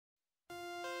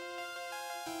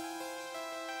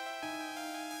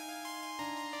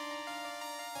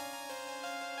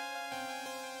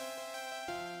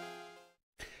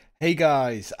Hey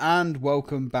guys, and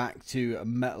welcome back to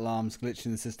Metal Arms Glitch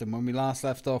in the System. When we last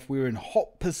left off, we were in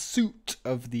hot pursuit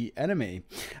of the enemy,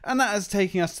 and that is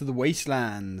taking us to the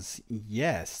Wastelands.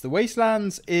 Yes, the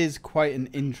Wastelands is quite an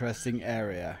interesting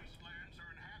area.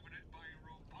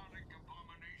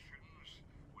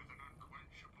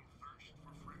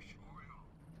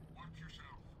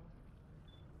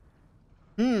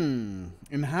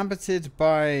 Inhabited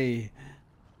by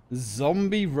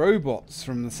zombie robots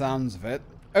from the sounds of it.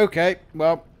 Okay,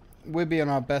 well, we'll be on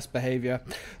our best behavior.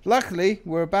 Luckily,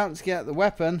 we're about to get the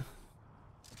weapon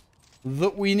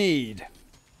that we need.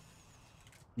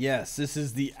 Yes, this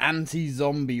is the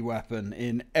anti-zombie weapon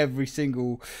in every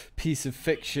single piece of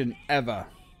fiction ever.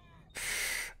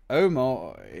 Oh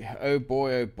my, oh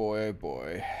boy, oh boy, oh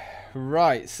boy.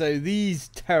 Right, so these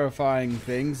terrifying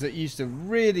things that used to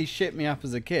really shit me up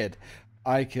as a kid,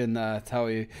 I can tell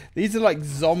you. These are like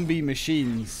zombie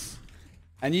machines.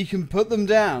 And you can put them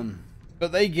down,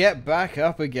 but they get back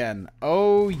up again.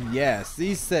 Oh yes,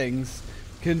 these things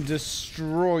can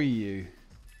destroy you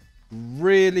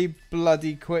really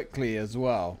bloody quickly as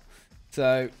well.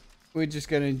 So we're just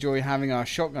going to enjoy having our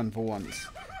shotgun for once.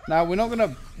 Now we're not going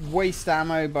to waste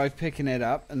ammo by picking it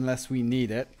up unless we need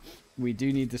it. We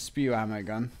do need the spew ammo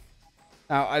gun.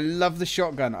 Now I love the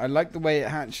shotgun. I like the way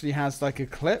it actually has like a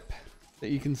clip that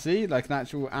you can see, like an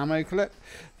actual ammo clip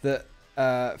that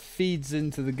feeds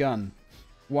into the gun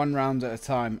one round at a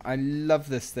time. I love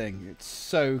this thing. It's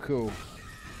so cool.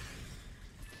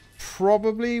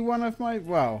 Probably one of my,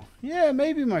 well, yeah,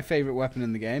 maybe my favorite weapon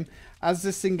in the game. As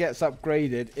this thing gets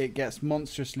upgraded, it gets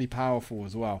monstrously powerful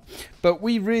as well. But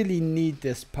we really need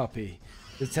this puppy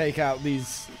to take out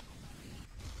these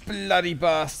bloody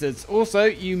bastards. Also,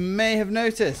 you may have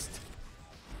noticed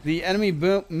the enemy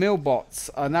mill bots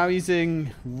are now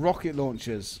using rocket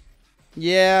launchers.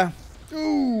 Yeah.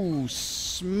 Ooh,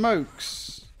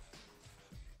 smokes.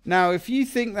 Now, if you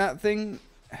think that thing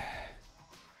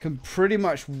can pretty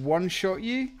much one-shot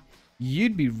you,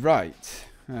 you'd be right.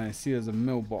 I see there's a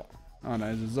mill bot. Oh no,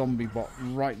 there's a zombie bot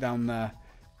right down there.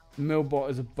 Mill bot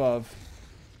is above.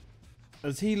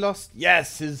 Has he lost?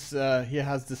 Yes, he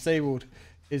has disabled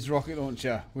his rocket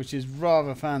launcher, which is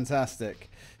rather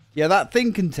fantastic. Yeah, that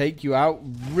thing can take you out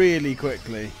really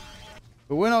quickly.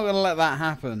 But we're not going to let that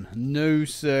happen. No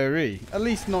siree. At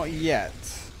least not yet.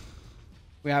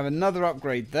 We have another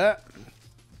upgrade there.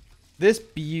 This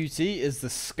beauty is the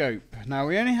scope. Now,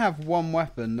 we only have one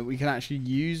weapon that we can actually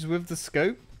use with the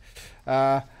scope.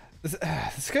 The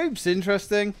scope's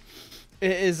interesting.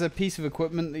 It is a piece of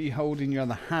equipment that you hold in your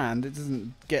other hand. It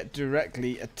doesn't get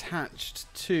directly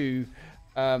attached to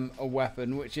a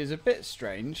weapon, which is a bit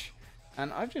strange.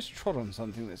 And I've just trod on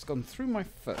something that's gone through my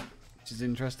foot, which is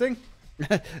interesting.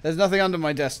 There's nothing under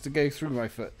my desk to go through my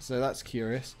foot, so that's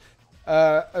curious.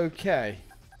 Okay.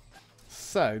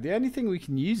 So, the only thing we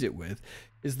can use it with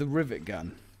is the rivet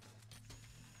gun.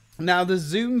 Now, the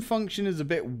zoom function is a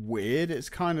bit weird. It's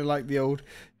kind of like the old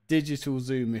digital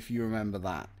zoom, if you remember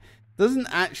that. It doesn't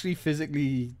actually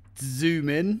physically zoom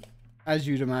in, as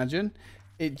you'd imagine.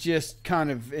 It just kind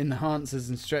of enhances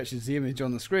and stretches the image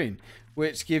on the screen,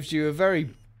 which gives you a very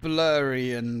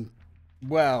blurry and,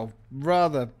 well,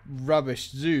 rather rubbish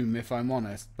zoom, if I'm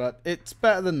honest, but it's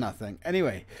better than nothing.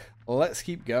 Anyway, let's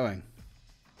keep going.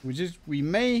 We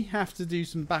may have to do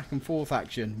some back and forth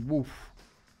action, woof,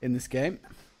 in this game.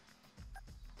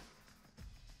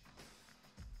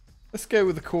 Let's go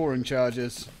with the coring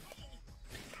charges,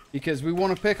 because we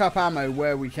want to pick up ammo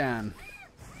where we can.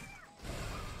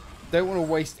 Don't want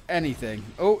to waste anything.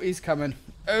 Oh, he's coming.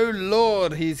 Oh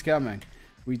lord, he's coming.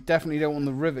 We definitely don't want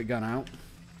the rivet gun out.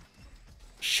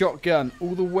 Shotgun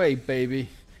all the way, baby.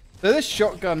 So this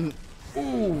shotgun,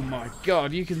 oh my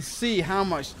god, you can see how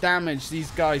much damage these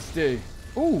guys do.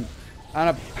 Oh, and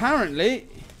apparently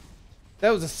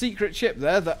there was a secret chip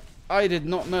there that I did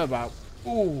not know about.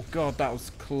 Oh god, that was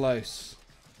close.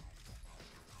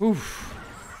 Oof.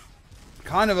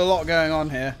 Kind of a lot going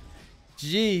on here.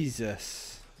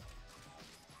 Jesus.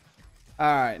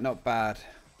 Alright, not bad.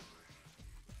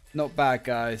 Not bad,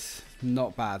 guys.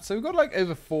 Not bad. So we've got like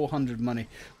over 400 money.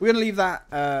 We're going to leave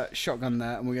that shotgun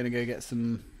there, and we're going to go get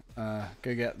some, go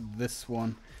get this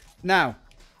one. Now,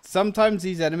 sometimes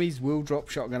these enemies will drop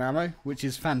shotgun ammo, which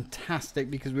is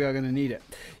fantastic because we are going to need it.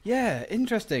 Yeah,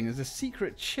 interesting. There's a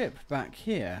secret chip back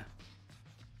here.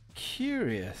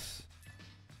 Curious.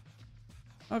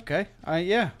 Okay,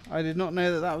 yeah, I did not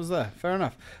know that that was there. Fair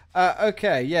enough.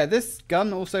 Okay, yeah, this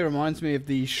gun also reminds me of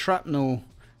the shrapnel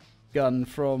gun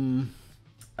from,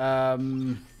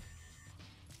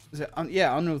 is it,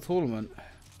 yeah, Unreal Tournament.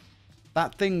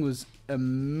 That thing was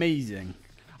amazing.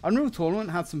 Unreal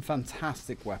Tournament had some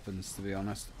fantastic weapons, to be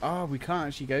honest. Oh, we can't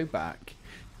actually go back.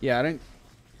 Yeah, I don't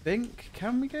think...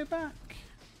 Can we go back?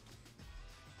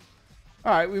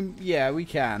 Alright, yeah, we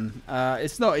can.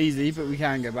 It's not easy, but we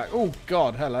can go back. Oh,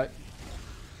 God, hello.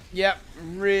 Yep,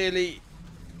 really.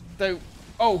 Don't...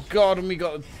 Oh, God, and we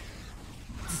got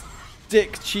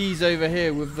dick cheese over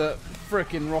here with the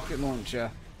frickin' rocket launcher.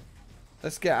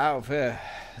 Let's get out of here.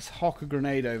 Let's hock a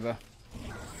grenade over.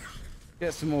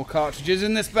 Get some more cartridges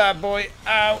in this bad boy.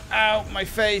 Ow, ow, my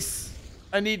face.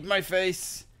 I need my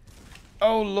face.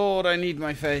 Oh, Lord, I need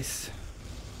my face.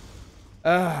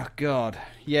 Oh, God.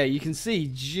 Yeah, you can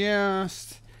see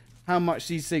just how much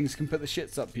these things can put the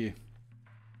shits up you.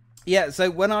 Yeah, so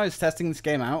when I was testing this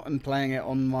game out and playing it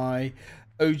on my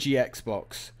OG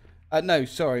Xbox... no,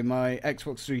 sorry, my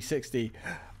Xbox 360.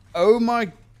 Oh,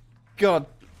 my God.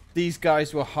 These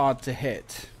guys were hard to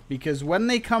hit. Because when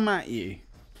they come at you...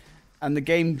 and the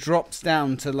game drops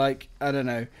down to like, I don't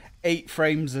know, 8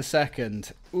 frames a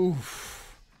second.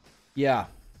 Oof. Yeah.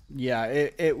 Yeah,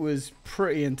 it was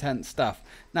pretty intense stuff.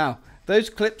 Now, those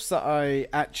clips that I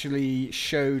actually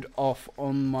showed off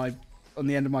on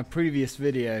the end of my previous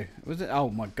video. Was it? Oh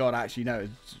my God, actually no.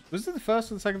 Was it the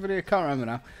first or the second video? I can't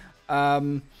remember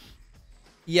now.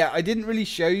 Yeah, I didn't really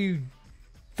show you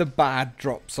the bad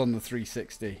drops on the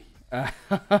 360.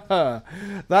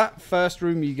 That first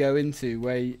room you go into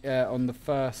where on the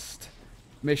first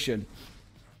mission,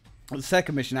 or the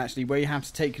second mission actually, where you have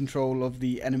to take control of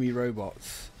the enemy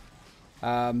robots,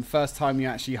 first time you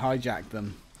actually hijack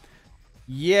them,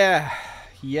 yeah,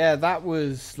 that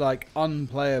was like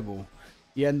unplayable.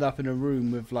 You end up in a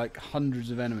room with like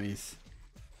hundreds of enemies.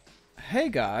 Hey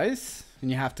guys, and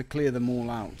you have to clear them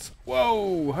all out.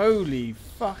 Whoa, holy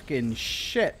fucking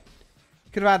shit.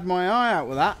 Could have had my eye out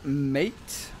with that,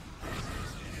 mate.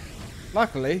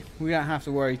 Luckily, we don't have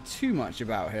to worry too much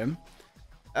about him.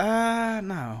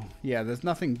 No. Yeah, there's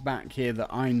nothing back here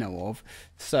that I know of.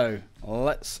 So,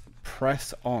 let's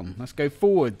press on. Let's go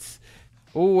forwards.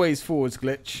 Always forwards,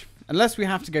 Glitch. Unless we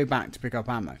have to go back to pick up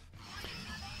ammo.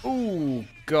 Oh,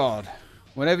 God.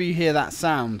 Whenever you hear that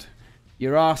sound,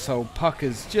 your arsehole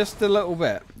puckers just a little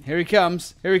bit. Here he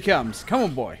comes. Here he comes. Come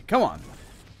on, boy. Come on.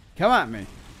 Come at me.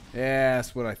 Yeah,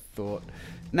 that's what I thought.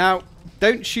 Now,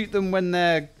 don't shoot them when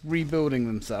they're rebuilding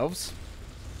themselves,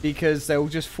 because they'll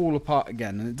just fall apart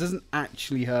again, and it doesn't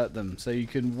actually hurt them. So you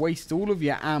can waste all of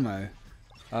your ammo,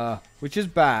 which is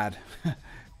bad.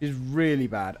 Is really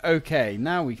bad. Okay,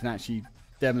 now we can actually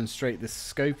demonstrate this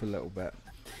scope a little bit.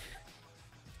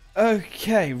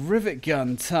 Okay, rivet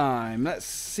gun time. Let's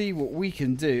see what we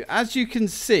can do. As you can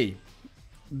see,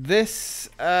 this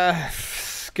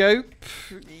scope,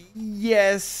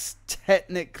 yes,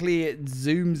 technically it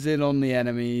zooms in on the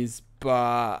enemies,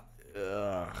 but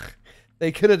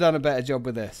they could have done a better job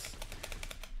with this.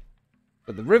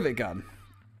 But the rivet gun,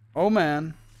 oh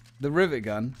man, the rivet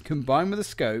gun combined with the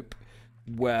scope,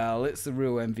 well, it's the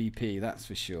real MVP, that's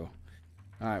for sure.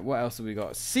 Alright, what else have we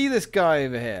got? See this guy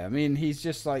over here. I mean, he's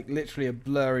just like literally a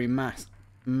blurry mass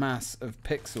of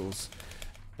pixels.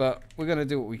 But we're going to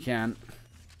do what we can.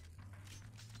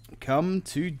 Come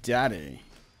to daddy.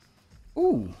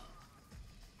 Ooh.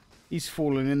 He's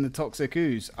fallen in the toxic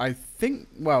ooze. I think,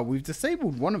 well, we've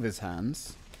disabled one of his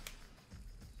hands.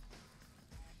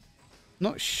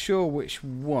 Not sure which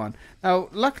one. Now,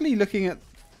 luckily looking at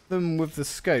them with the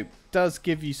scope does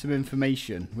give you some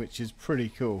information, which is pretty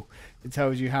cool. It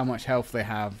tells you how much health they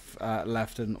have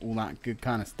left and all that good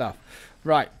kind of stuff.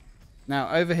 Right.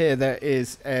 Now, over here there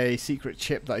is a secret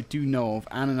chip that I do know of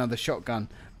and another shotgun,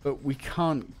 but we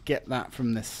can't get that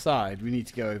from this side. We need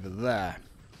to go over there.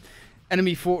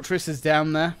 Enemy fortress is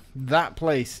down there. That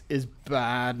place is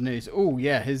bad news. Oh,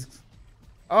 yeah,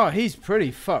 he's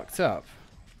pretty fucked up.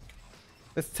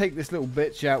 Let's take this little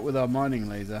bitch out with our mining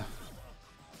laser.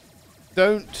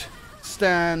 Don't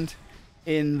stand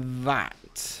in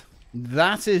that.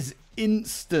 That is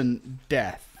instant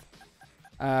death.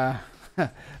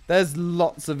 There's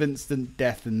lots of instant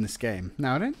death in this game.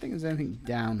 Now, I don't think there's anything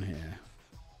down here.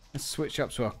 Let's switch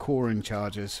up to our coring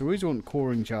charges. So we always want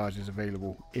coring charges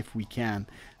available if we can.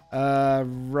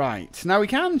 Right. Now, we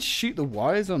can shoot the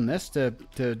wires on this to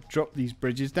drop these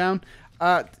bridges down.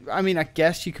 I mean, I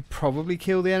guess you could probably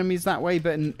kill the enemies that way,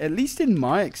 but at least in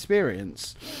my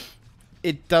experience,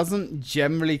 it doesn't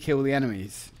generally kill the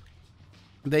enemies.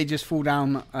 They just fall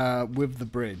down with the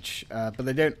bridge, but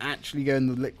they don't actually go in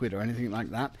the liquid or anything like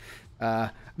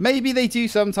that. Maybe they do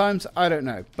sometimes, I don't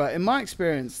know. But in my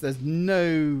experience, there's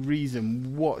no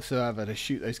reason whatsoever to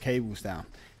shoot those cables down.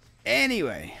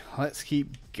 Anyway, let's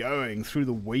keep going through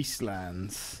the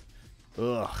wastelands.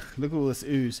 Ugh, look at all this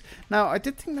ooze. Now, I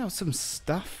did think there was some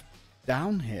stuff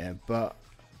down here, but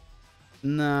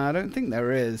no, I don't think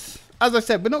there is. As I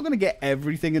said, we're not going to get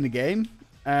everything in the game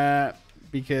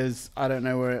because I don't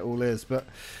know where it all is, but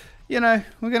you know,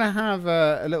 we're going to have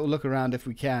a little look around if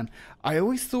we can. I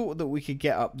always thought that we could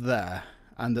get up there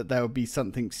and that there would be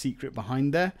something secret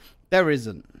behind there. There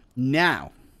isn't.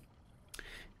 Now,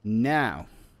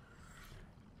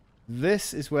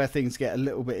 this is where things get a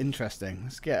little bit interesting.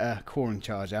 Let's get a coring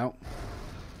charge out.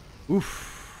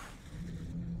 Oof.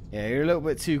 Yeah, you're a little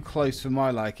bit too close for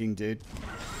my liking, dude.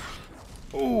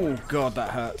 Oh, God,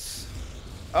 that hurts.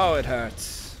 Oh, it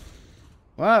hurts.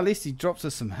 Well, at least he drops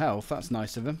us some health. That's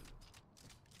nice of him.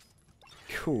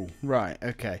 Cool. Right,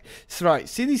 okay. So, right,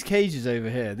 see these cages over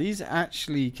here? These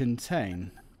actually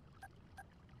contain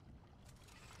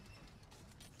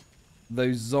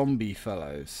those zombie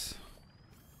fellows.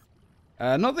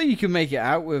 Not that you can make it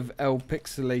out with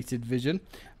L-pixelated vision,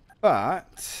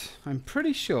 but I'm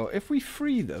pretty sure if we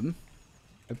free them,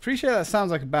 I appreciate that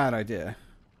sounds like a bad idea,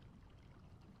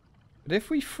 but if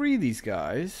we free these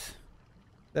guys,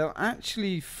 they'll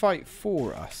actually fight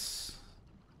for us.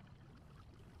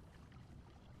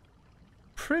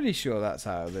 Pretty sure that's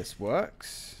how this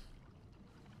works.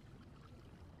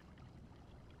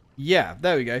 Yeah,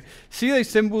 there we go. See those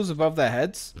symbols above their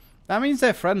heads? That means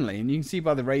they're friendly, and you can see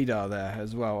by the radar there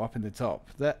as well, up in the top.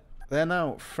 They're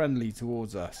now friendly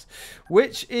towards us,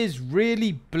 which is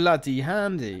really bloody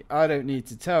handy. I don't need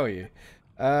to tell you.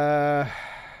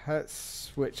 Let's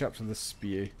switch up to the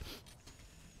spew.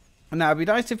 Now, it'd be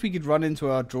nice if we could run into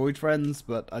our droid friends,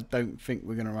 but I don't think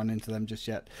we're going to run into them just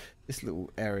yet. This little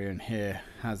area in here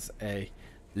has a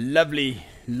lovely,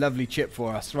 lovely chip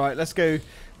for us. Right, let's go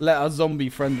let our zombie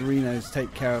frienderinos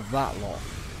take care of that lot.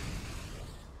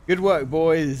 Good work,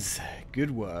 boys.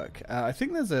 Good work. I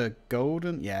think there's a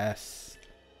golden, yes,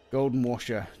 golden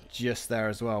washer just there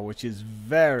as well, which is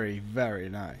very, very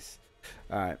nice.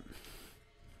 All right.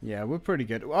 Yeah, we're pretty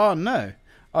good. Oh, no.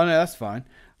 Oh, no, that's fine.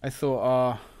 I thought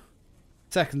our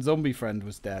second zombie friend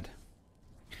was dead.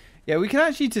 Yeah, we can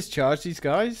actually discharge these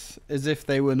guys as if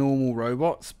they were normal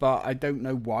robots, but I don't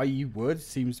know why you would. It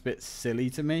seems a bit silly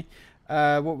to me.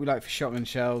 What we like for shotgun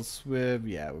shells, we'll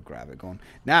grab it. Go on.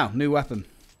 Now, new weapon.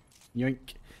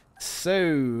 Yoink.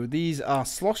 So, these are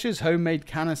Slosh's homemade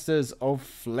canisters of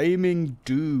flaming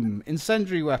doom.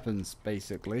 Incendiary weapons,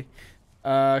 basically.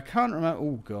 Can't remember.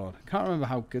 Oh, God. Can't remember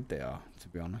how good they are, to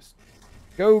be honest.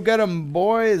 Go get them,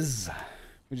 boys.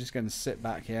 We're just going to sit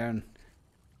back here and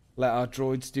let our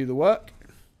droids do the work.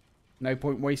 No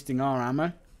point wasting our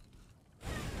ammo.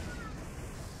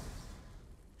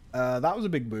 That was a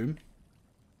big boom.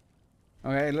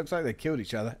 Okay, it looks like they killed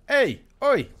each other. Hey!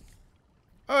 Oi!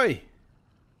 Oi!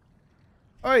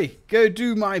 Oi! Go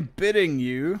do my bidding,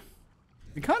 you!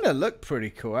 You kind of look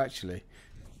pretty cool, actually.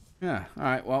 Yeah,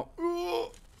 alright, well.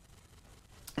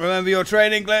 Remember your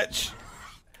training, Glitch?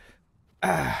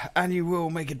 And you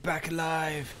will make it back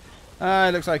alive.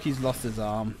 It looks like he's lost his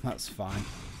arm. That's fine.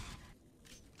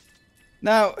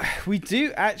 Now, we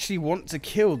do actually want to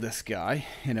kill this guy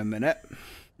in a minute.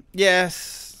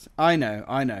 Yes, I know.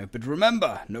 But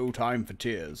remember, no time for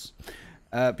tears.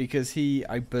 Because he,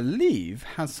 I believe,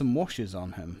 has some washers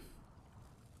on him.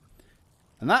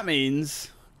 And that means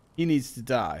he needs to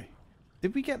die.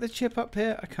 Did we get the chip up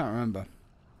here? I can't remember.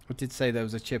 I did say there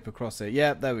was a chip across here.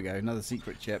 Yeah, there we go. Another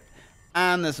secret chip.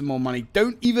 And there's some more money.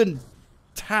 Don't even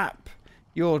tap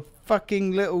your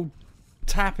fucking little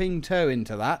tapping toe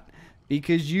into that,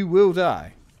 because you will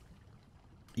die.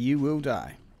 You will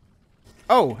die.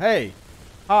 Oh, hey.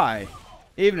 Hi.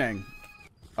 Evening.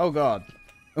 Oh, God.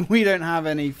 We don't have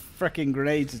any freaking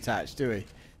grenades attached, do we?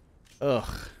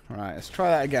 Ugh. Right, let's try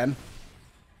that again.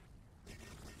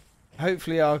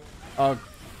 Hopefully our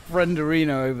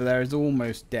frienderino over there is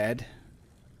almost dead.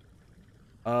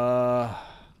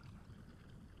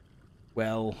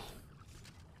 Well,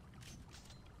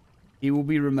 he will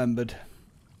be remembered.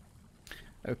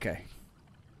 Okay.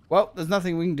 Well, there's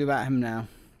nothing we can do about him now.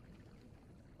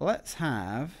 Let's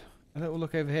have a little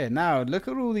look over here. Now, look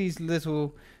at all these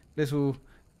little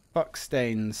fuck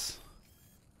stains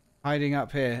hiding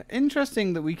up here.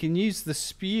 Interesting that we can use the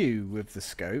spew with the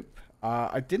scope.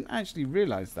 I didn't actually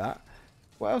realize that.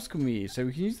 What else can we use? So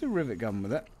we can use the rivet gun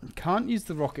with it. Can't use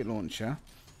the rocket launcher.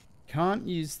 Can't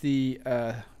use the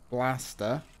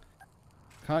blaster.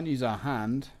 Can't use our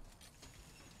hand.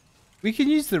 We can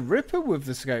use the ripper with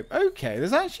the scope. Okay,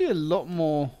 there's actually a lot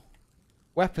more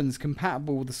weapons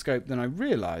compatible with the scope than I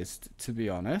realized, to be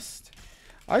honest.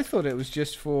 I thought it was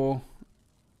just for...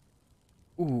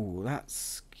 Ooh,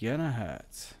 that's gonna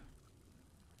hurt.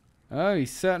 Oh, he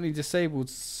certainly disabled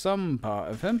some part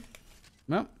of him.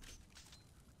 Well,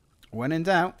 when in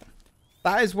doubt,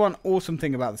 That is one awesome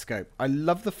thing about the scope. I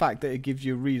love the fact that it gives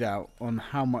you a readout on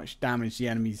how much damage the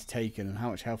enemy's taken and how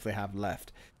much health they have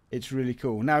left. It's really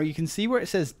cool. Now you can see where it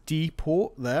says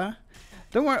deport there.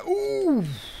 Don't worry. Ooh!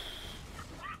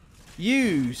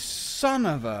 You son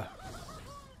of a...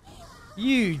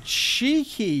 You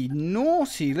cheeky,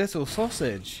 naughty little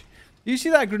sausage. You see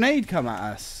that grenade come at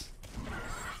us?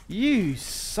 You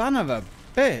son of a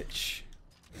bitch.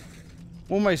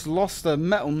 Almost lost a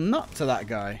metal nut to that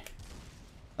guy.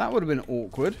 That would have been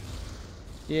awkward.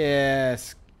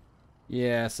 Yes.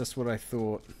 Yes, that's what I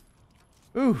thought.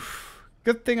 Oof.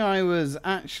 Good thing I was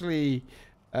actually...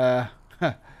 had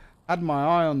my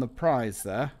eye on the prize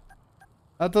there.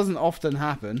 That doesn't often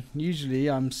happen. Usually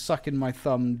I'm sucking my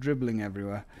thumb, dribbling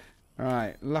everywhere.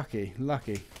 Alright, lucky,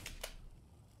 lucky.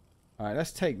 Alright,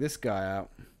 let's take this guy out.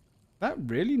 That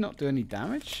really not do any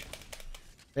damage?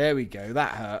 There we go,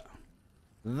 that hurt.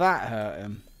 That hurt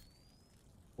him.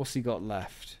 What's he got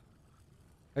left?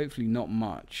 Hopefully not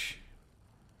much.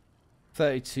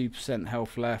 32%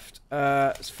 health left.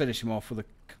 Let's finish him off with a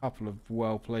couple of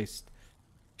well-placed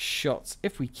shots.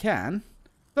 If we can.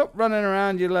 Stop running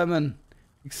around, you lemon.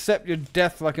 Accept your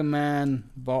death like a man,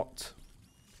 bot.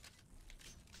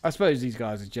 I suppose these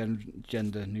guys are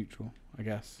gender neutral, I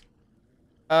guess.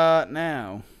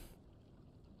 Now.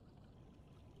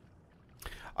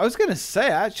 I was going to say,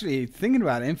 actually, thinking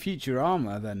about it, in future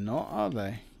armor, they're not, are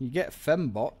they? You get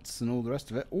fembots and all the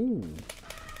rest of it. Ooh.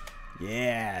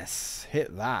 Yes.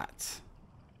 Hit that.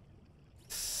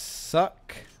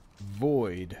 Suck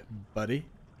void, buddy.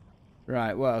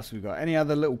 Right, what else have we got? Any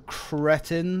other little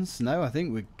cretins? No, I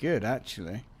think we're good,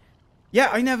 actually. Yeah,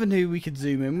 I never knew we could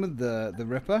zoom in with the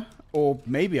Ripper. Or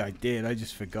maybe I did, I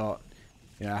just forgot.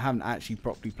 You know, I haven't actually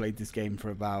properly played this game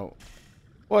for about,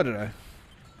 well, I don't know.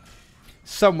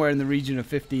 Somewhere in the region of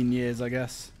 15 years, I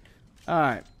guess.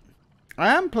 Alright. I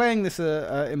am playing this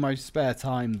in my spare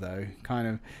time, though. Kind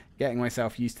of getting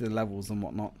myself used to the levels and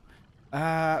whatnot.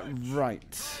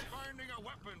 Right.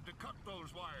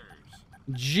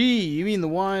 Gee, you mean the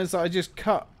wires that I just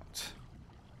cut?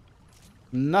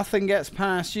 Nothing gets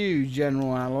past you,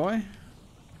 General Alloy.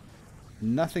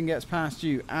 Nothing gets past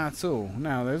you at all.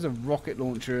 Now, there's a rocket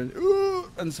launcher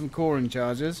and some coring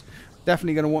charges.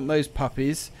 Definitely going to want those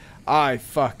puppies. I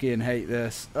fucking hate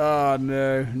this. Oh,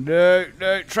 no. No,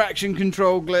 no. Traction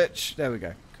control glitch. There we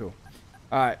go. Cool.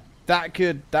 Alright. That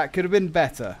could have been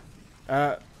better.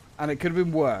 And it could have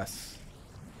been worse.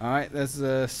 Alright, there's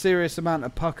a serious amount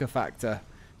of pucker factor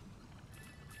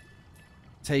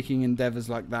taking endeavours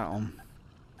like that on.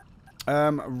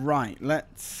 Right,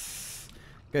 let's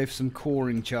go for some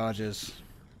coring charges.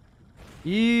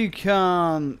 You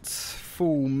can't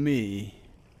fool me.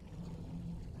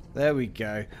 There we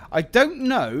go. I don't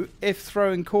know if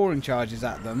throwing coring charges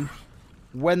at them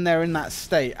when they're in that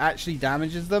state actually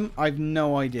damages them. I've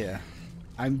no idea.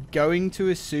 I'm going to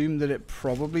assume that it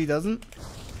probably doesn't.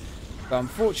 But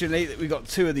unfortunately, we got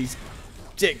two of these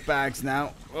dick bags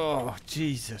now. Oh,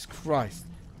 Jesus Christ.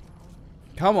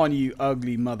 Come on, you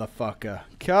ugly motherfucker.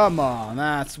 Come on,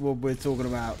 that's what we're talking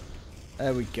about.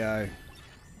 There we go.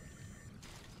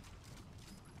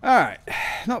 Alright,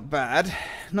 not bad.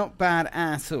 Not bad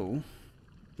at all.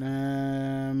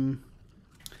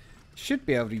 Should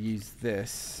be able to use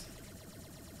this.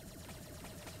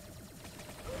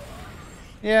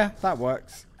 Yeah, that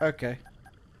works. Okay.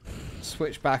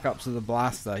 Switch back up to the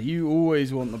blaster. You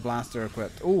always want the blaster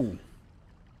equipped. Ooh.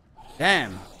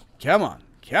 Damn. Come on.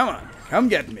 Come on. Come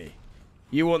get me.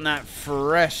 You want that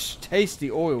fresh,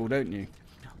 tasty oil, don't you?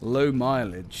 Low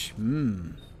mileage.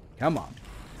 Mmm. Come on.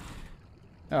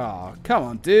 Oh, come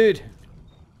on, dude.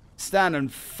 Stand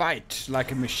and fight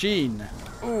like a machine.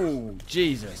 Oh,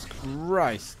 Jesus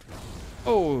Christ.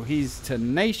 Oh, he's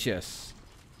tenacious.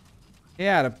 He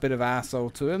had a bit of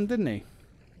asshole to him, didn't he?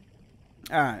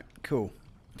 Alright, cool.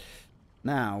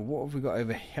 Now, what have we got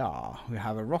over here? We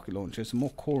have a rocket launcher, some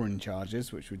more coring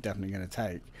charges, which we're definitely going to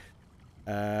take.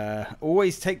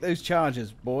 Always take those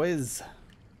charges, boys.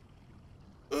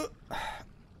 Come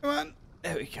on.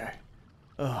 There we go.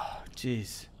 Oh,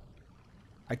 jeez.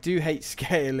 I do hate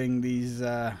scaling these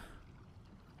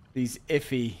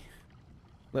iffy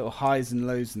little highs and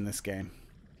lows in this game.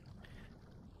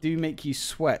 Do make you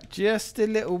sweat just a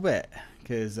little bit,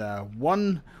 because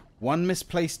one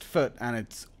misplaced foot and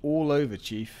it's all over,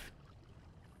 Chief.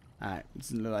 Alright,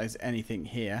 doesn't look like there's anything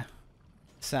here.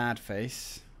 Sad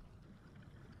face.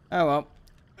 Oh well.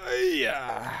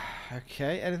 Yeah.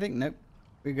 Okay, anything? Nope.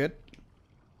 We're good.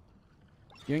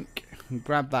 Yoink.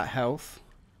 Grab that health.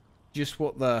 Just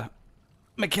what the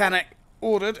mechanic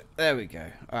ordered. There we go.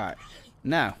 Alright.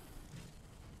 Now.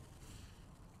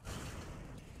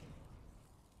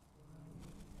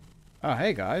 Oh,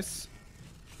 hey guys.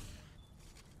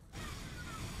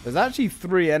 There's actually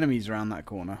 3 enemies around that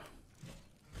corner.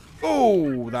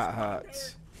 Oh, that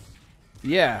hurts.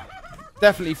 Yeah.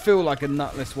 Definitely feel like a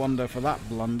nutless wonder for that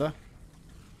blunder.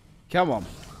 Come on.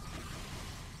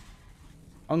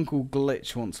 Uncle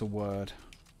Glitch wants a word.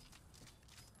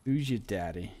 Who's your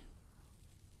daddy?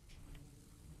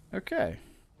 Okay.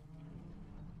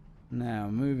 Now,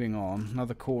 moving on.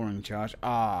 Another coring charge.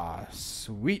 Ah,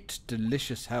 sweet,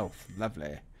 delicious health.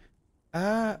 Lovely.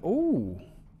 Oh.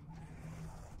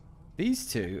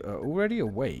 These 2 are already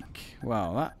awake.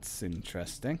 Well, that's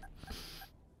interesting.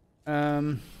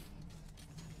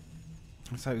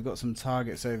 So we've got some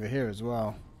targets over here as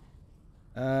well.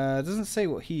 Doesn't say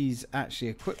what he's actually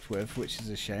equipped with, which is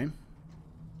a shame.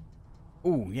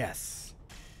 Oh, yes.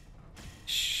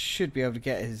 Should be able to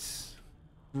get his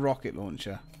rocket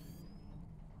launcher.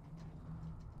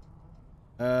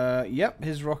 Yep,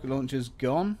 his rocket launcher's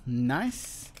gone.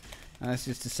 Nice. Let's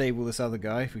just disable this other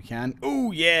guy if we can.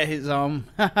 Oh, yeah, his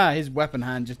his weapon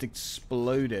hand just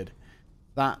exploded.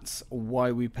 That's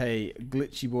why we pay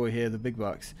Glitchy Boy here the big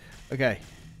bucks. Okay.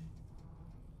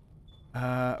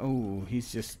 Oh,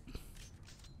 he's just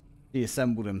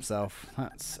deassembled himself.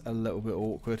 That's a little bit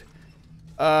awkward.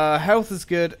 Health is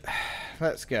good.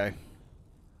 Let's go.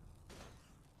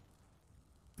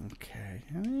 Okay.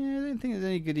 I don't think there's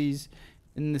any goodies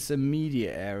in this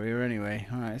immediate area anyway.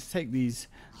 Alright, let's take these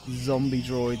zombie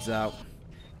droids out.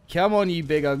 Come on, you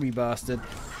big ugly bastard.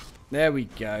 There we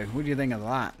go. What do you think of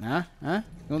that? Huh? Huh?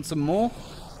 You want some more?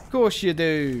 Of course you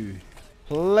do.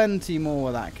 Plenty more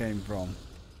where that came from.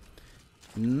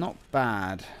 Not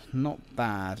bad. Not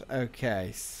bad.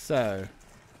 Okay, so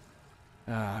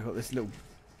I got this little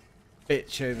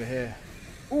bitch over here.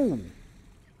 Ooh.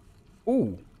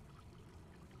 Ooh.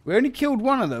 We only killed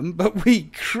one of them, but we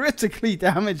critically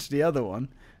damaged the other one.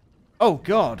 Oh,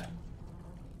 God.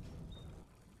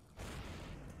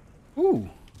 Ooh.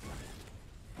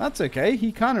 That's okay.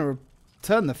 He kind of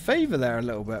returned the favor there a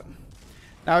little bit.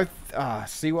 Now,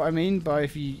 see what I mean by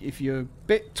if you're a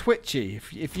bit twitchy,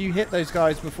 if you hit those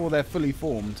guys before they're fully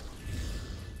formed,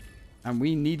 and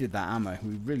we needed that ammo,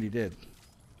 we really did.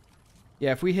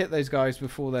 Yeah, if we hit those guys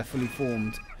before they're fully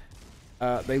formed,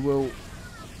 they will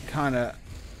kind of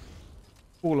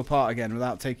fall apart again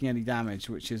without taking any damage,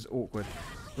 which is awkward.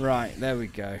 Right, there we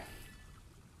go.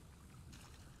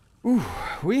 Ooh,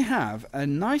 we have a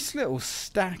nice little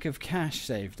stack of cash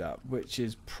saved up, which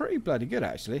is pretty bloody good,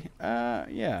 actually.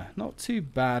 Yeah, not too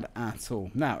bad at all.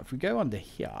 Now, if we go under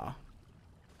here,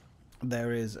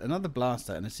 there is another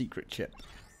blaster and a secret chip.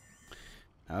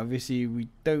 Now, obviously,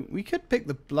 we could pick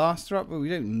the blaster up, but we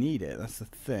don't need it. That's the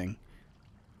thing.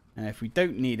 And if we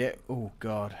don't need it, oh,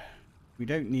 God. If we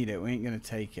don't need it, we ain't going to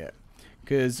take it.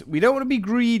 Because we don't want to be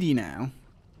greedy now.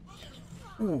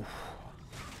 Ooh.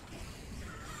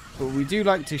 But we do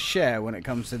like to share when it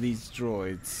comes to these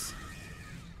droids.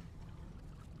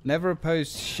 Never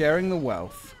opposed to sharing the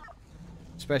wealth.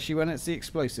 Especially when it's the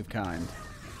explosive kind.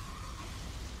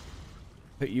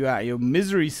 Put you out of your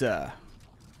misery, sir.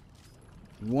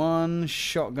 One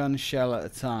shotgun shell at a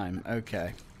time.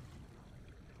 Okay.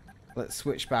 Let's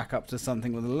switch back up to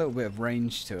something with a little bit of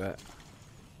range to it.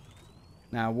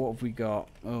 Now, what have we got?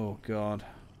 Oh, God.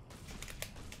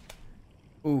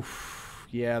 Oof.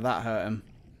 Yeah, that hurt him.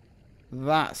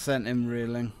 That sent him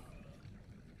reeling. You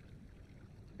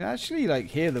can actually, like,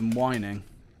 hear them whining,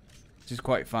 which is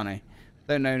quite funny.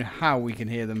 Don't know how we can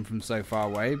hear them from so far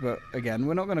away, but again,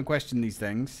 we're not going to question these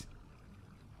things.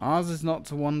 Ours is not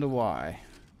to wonder why.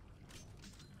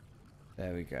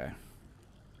 There we go.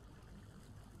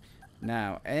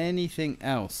 Now, anything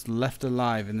else left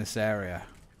alive in this area?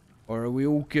 Or are we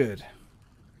all good?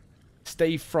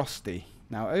 Stay frosty.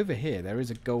 Now, over here, there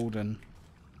is a golden...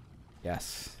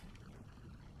 Yes.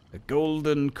 A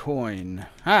golden coin.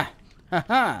 Ha! Ha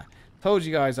ha! Told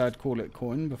you guys I'd call it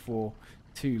coin before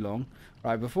too long.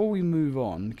 Right, before we move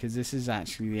on, because this is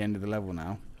actually the end of the level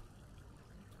now,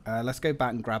 let's go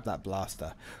back and grab that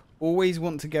blaster. Always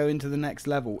want to go into the next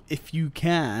level, if you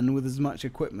can, with as much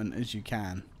equipment as you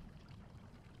can.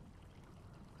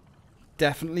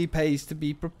 Definitely pays to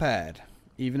be prepared.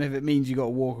 Even if it means you got to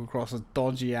walk across a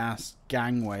dodgy-ass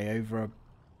gangway over a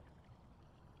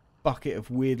bucket of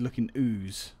weird-looking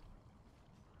ooze.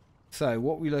 So,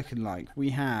 what are we looking like?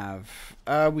 We have...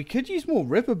 we could use more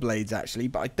ripper blades, actually,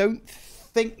 but I don't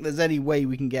think there's any way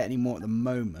we can get any more at the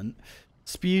moment.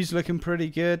 Spew's looking pretty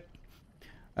good.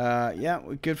 Yeah,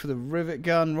 we're good for the rivet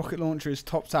gun. Rocket launcher is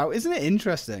topped out. Isn't it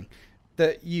interesting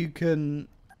that you can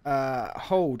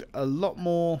hold a lot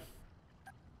more...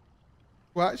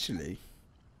 Well, actually...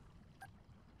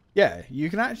 Yeah, you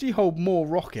can actually hold more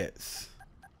rockets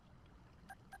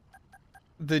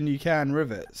than you can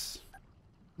rivets,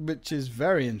 which is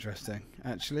very interesting,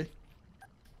 actually.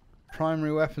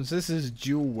 Primary weapons. This is a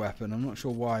dual weapon. I'm not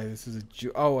sure why this is a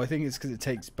dual. Oh, I think it's because it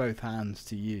takes both hands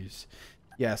to use.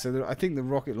 Yeah, so I think the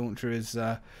rocket launcher is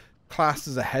classed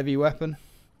as a heavy weapon,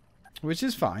 which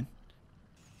is fine.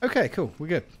 Okay, cool. We're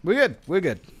good. We're good. We're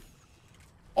good.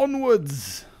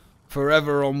 Onwards.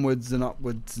 Forever onwards and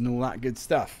upwards and all that good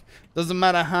stuff. Doesn't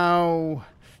matter how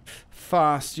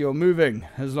fast you're moving,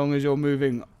 as long as you're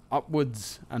moving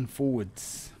upwards and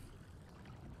forwards.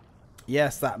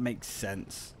 Yes, that makes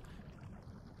sense.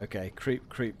 Okay, creep,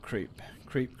 creep, creep.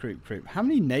 Creep, creep, creep. How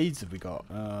many nades have we got?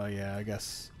 Oh, yeah, I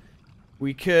guess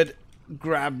we could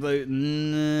grab those.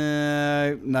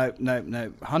 No, no, no, no.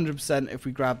 100% if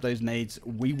we grab those nades,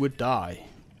 we would die.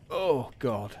 Oh,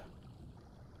 God.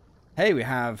 Hey, we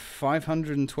have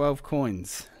 512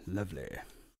 coins. Lovely.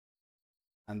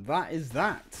 And that is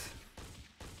that.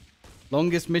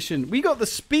 Longest mission. We got the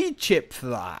speed chip for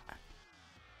that.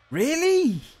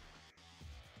 Really?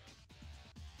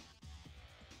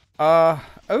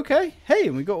 Okay. Hey,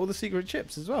 and we got all the secret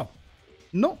chips as well.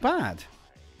 Not bad.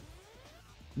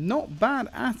 Not bad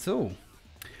at all.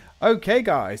 Okay,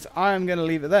 guys, I am going to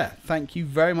leave it there. Thank you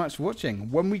very much for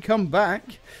watching. When we come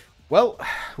back, well,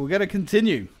 we're going to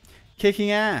continue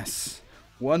kicking ass,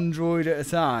 one droid at a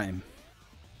time.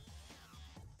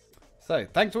 So,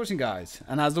 thanks for watching, guys.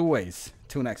 And as always,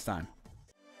 till next time.